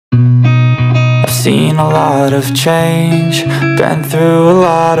seen a lot of change, been through a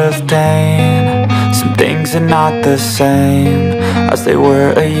lot of pain. Some things are not the same as they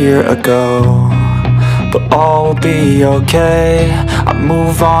were a year ago, but all will be okay. I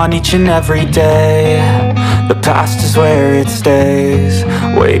move on each and every day. The past is where it stays,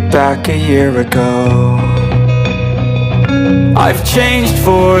 way back a year ago. I've changed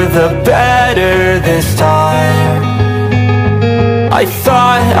for the better this time. I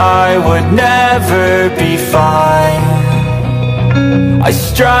thought I would never be fine. I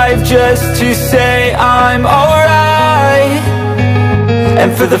strive just to say I'm alright, and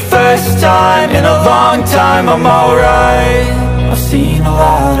for the first time in a long time I'm alright. I've seen a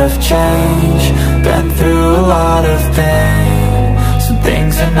lot of change, been through a lot of pain. Some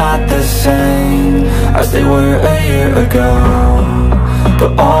things are not the same as they were a year ago,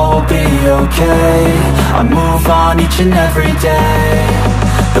 but all will be okay. I move on each and every day.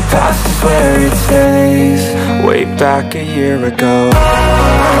 The past is where it stays, way back a year ago.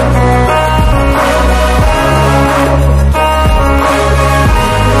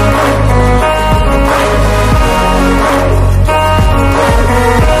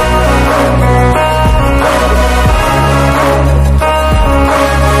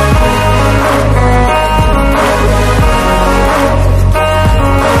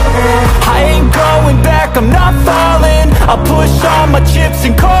 I'm not falling, I'll push all my chips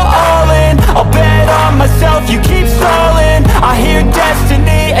and call all in. I'll bet on myself, you keep stalling. I hear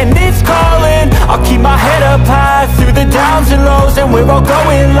destiny and it's calling. I'll keep my head up high through the downs and lows, and we're all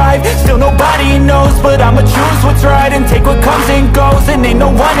going life. Still nobody knows, but I'ma choose what's right and take what comes and goes. And ain't no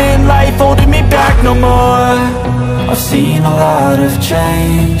one in life holding me back no more. I've seen a lot of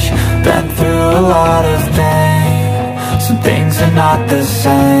change, been through a lot of pain. Some things are not the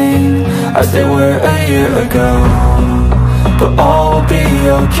same as they were a year ago, but all will be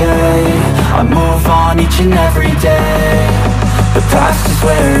okay. I move on each and every day. The past is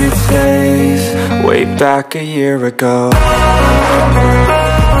where it stays, way back a year ago.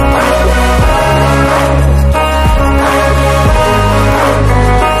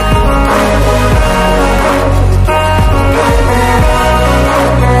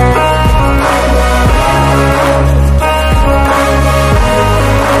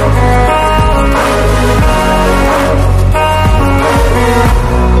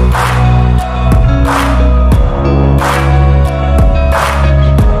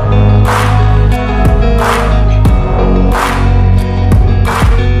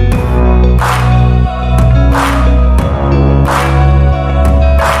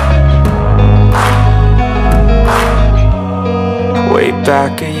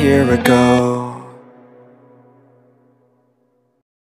 Back a year ago.